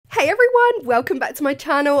Hey everyone, welcome back to my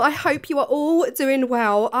channel. I hope you are all doing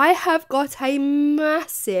well. I have got a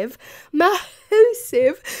massive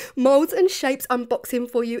molds and shapes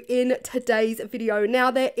unboxing for you in today's video.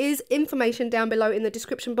 Now there is information down below in the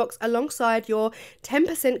description box alongside your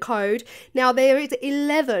 10% code. Now there is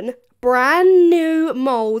 11 brand new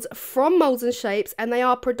molds from Moulds and Shapes, and they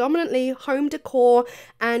are predominantly home decor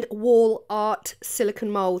and wall art silicone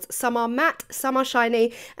molds. Some are matte, some are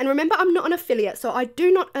shiny, and remember, I'm not an affiliate, so I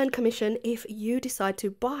do not earn commission if you decide to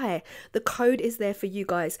buy. The code is there for you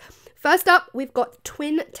guys. First up, we've got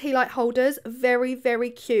twin tea light holders. Very, very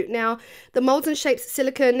cute. Now, the Moulds and Shapes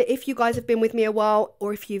silicone, if you guys have been with me a while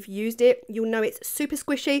or if you've used it, you'll know it's super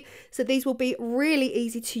squishy, so these will be really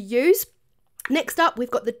easy to use. Next up,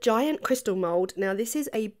 we've got the giant crystal mold. Now this is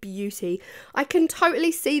a beauty. I can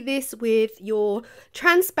totally see this with your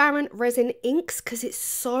transparent resin inks because it's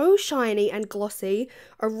so shiny and glossy.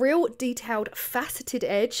 A real detailed faceted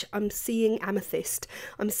edge. I'm seeing amethyst.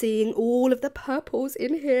 I'm seeing all of the purples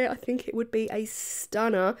in here. I think it would be a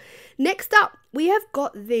stunner. Next up, we have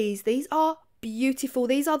got these. These are beautiful.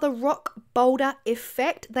 These are the rock boulder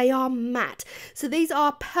effect. They are matte, so these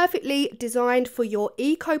are perfectly designed for your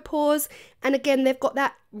eco pours, and again they've got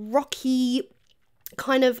that rocky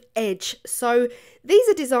kind of edge, so these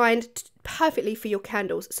are designed perfectly for your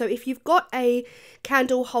candles. So if you've got a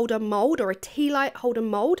candle holder mold or a tea light holder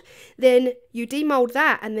mold, then you demold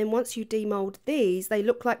that, and then once you demold these, they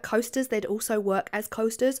look like coasters. They'd also work as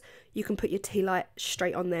coasters. You can put your tea light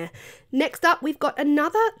straight on there. Next up, we've got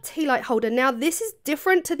another tea light holder. Now this is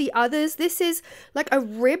different to the others. This is like a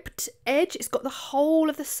ribbed edge. It's got the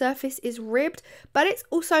whole of the surface is ribbed, but it's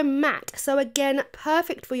also matte, so again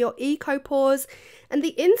perfect for your eco pours. And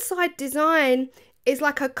the inside design is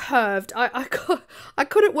like a curved, I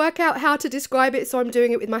couldn't work out how to describe it, so I'm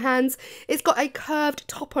doing it with my hands. It's got a curved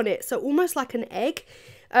top on it, so almost like an egg.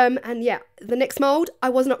 And yeah, the next mold, I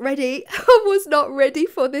was not ready. I was not ready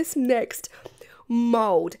for this next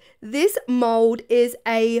mold. This mold is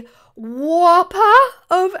a whopper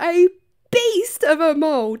of a beast of a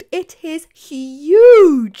mold. It is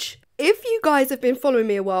huge. If you guys have been following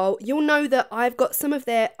me a while, you'll know that I've got some of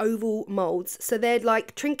their oval molds. So they're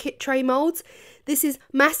like trinket tray molds. This is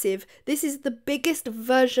massive. This is the biggest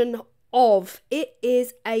version of. It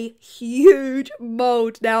is a huge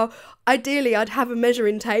mold. Now, ideally I'd have a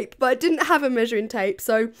measuring tape, but I didn't have a measuring tape.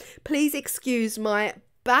 So please excuse my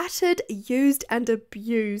battered, used and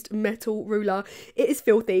abused metal ruler. It is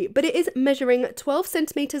filthy, but it is measuring 12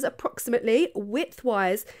 centimeters approximately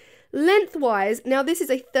widthwise. Lengthwise, now this is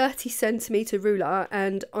a 30 centimeter ruler,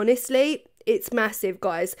 and honestly, it's massive,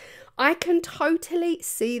 guys. I can totally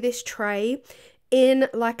see this tray in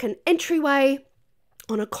like an entryway,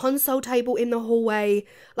 on a console table in the hallway,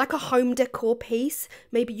 like a home decor piece.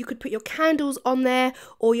 Maybe you could put your candles on there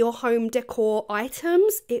or your home decor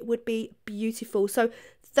items. It would be beautiful. So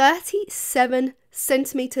 37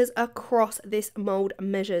 centimeters across this mold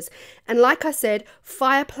measures, and like I said,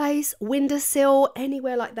 fireplace, windowsill,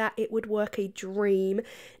 anywhere like that, it would work a dream.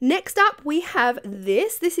 Next up, we have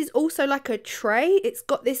this is also like a tray. It's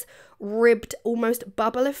got this ribbed, almost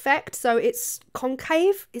bubble effect, so it's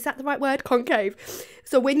concave. Is that the right word? Concave.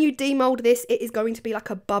 So when you demold this, it is going to be like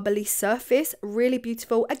a bubbly surface. Really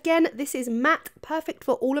beautiful. Again, this is matte, perfect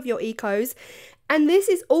for all of your ecos. And this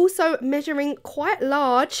is also measuring quite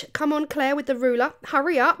large. Come on, Claire, with the ruler.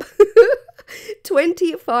 Hurry up.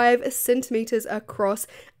 25 centimeters across.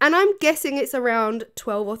 And I'm guessing it's around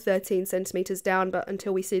 12 or 13 centimeters down, but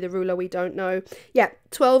until we see the ruler, we don't know. Yeah,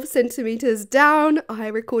 12 centimeters down. I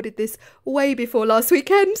recorded this way before last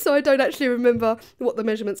weekend, so I don't actually remember what the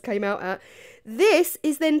measurements came out at. This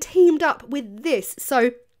is then teamed up with this.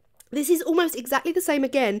 So this is almost exactly the same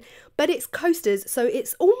again, but it's coasters. So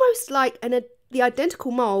it's almost like the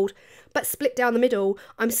identical mold, but split down the middle.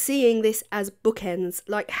 I'm seeing this as bookends.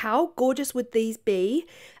 Like, how gorgeous would these be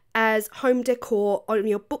as home decor on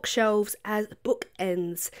your bookshelves as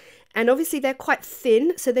bookends? And obviously they're quite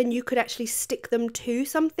thin, so then you could actually stick them to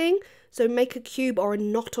something. So make a cube or a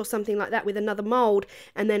knot or something like that with another mold,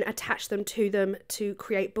 and then attach them to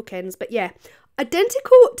create bookends. But yeah,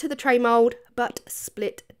 identical to the tray mold, but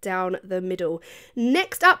split down the middle.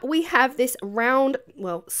 Next up, we have this round,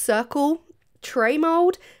 well, circle tray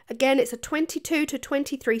mold. Again, it's a 22 to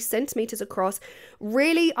 23 centimeters across,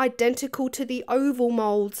 really identical to the oval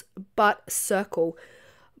molds, but circle.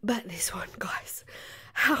 But this one, guys,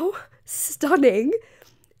 how stunning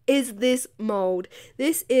is this mold?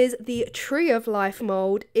 This is the Tree of Life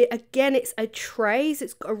mold. Again, it's a tray, so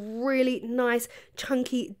it's got a really nice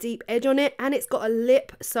chunky deep edge on it, and it's got a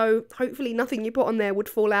lip, so hopefully nothing you put on there would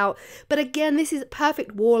fall out. But again, this is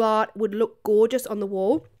perfect wall art, would look gorgeous on the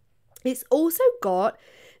wall. It's also got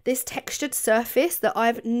this textured surface that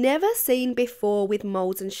I've never seen before with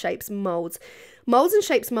Moulds and Shapes molds. Moulds and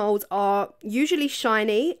Shapes molds are usually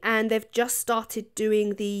shiny, and they've just started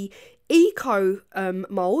doing the eco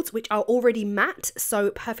molds, which are already matte, so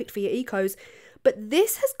perfect for your ecos. But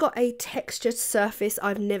this has got a textured surface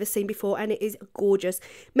I've never seen before, and it is gorgeous.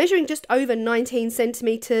 Measuring just over 19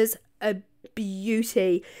 centimeters, a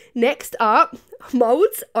beauty. Next up,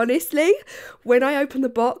 molds. Honestly, when I opened the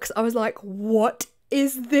box, I was like, what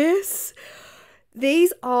is this?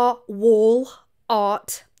 These are wall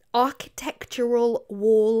art, architectural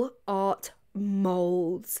wall art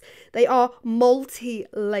molds. They are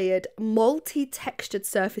multi-layered, multi-textured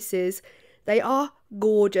surfaces. They are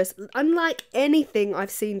gorgeous, unlike anything I've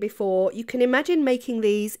seen before. You can imagine making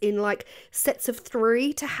these in like sets of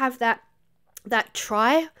 3 to have that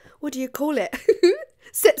what do you call it?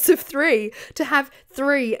 Sets of 3 to have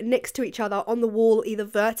 3 next to each other on the wall, either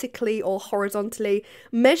vertically or horizontally,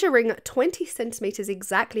 measuring 20 centimeters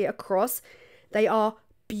exactly across. They are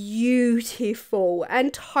beautiful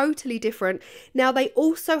and totally different. Now they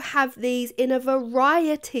also have these in a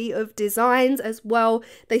variety of designs as well.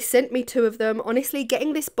 They sent me 2 of them. Honestly,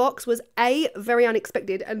 getting this box was A, very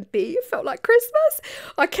unexpected, and B, it felt like Christmas.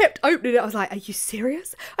 I kept opening it. I was like, are you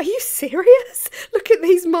serious? Are you serious? Look at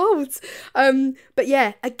these molds. But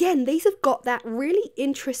yeah, again, these have got that really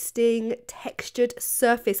interesting textured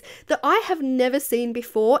surface that I have never seen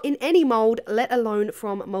before in any mold, let alone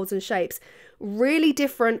from Moulds and Shapes. Really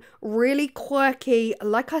different, really quirky,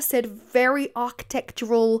 like I said, very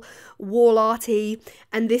architectural, wall arty,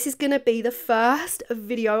 and this is going to be the first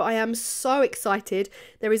video. I am so excited.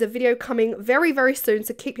 There is a video coming very, very soon,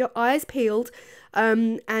 so keep your eyes peeled,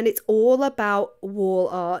 and it's all about wall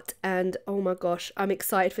art, and oh my gosh, I'm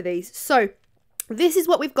excited for these. So this is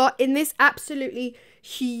what we've got in this absolutely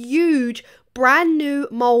huge brand new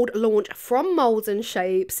mold launch from Moulds and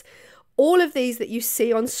Shapes. All of these that you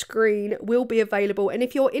see on screen will be available, and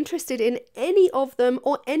if you're interested in any of them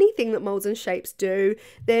or anything that Moulds and Shapes do,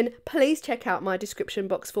 then please check out my description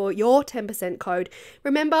box for your 10% code.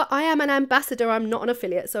 Remember, I am an ambassador, I'm not an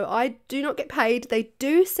affiliate, so I do not get paid. They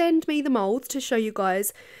do send me the molds to show you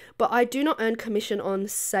guys, but I do not earn commission on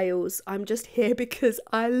sales. I'm just here because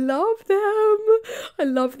I love them. I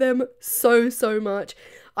love them so, so much.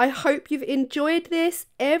 I hope you've enjoyed this.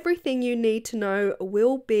 Everything you need to know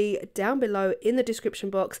will be down below in the description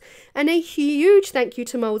box. And a huge thank you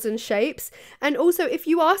to Moulds and Shapes. And also, if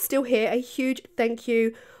you are still here, a huge thank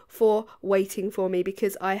you for waiting for me,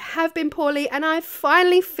 because I have been poorly and I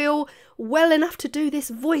finally feel well enough to do this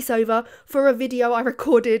voiceover for a video I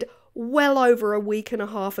recorded well over a week and a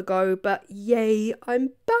half ago. But yay,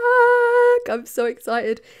 I'm back. I'm so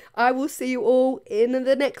excited. I will see you all in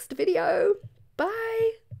the next video.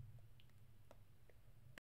 Bye.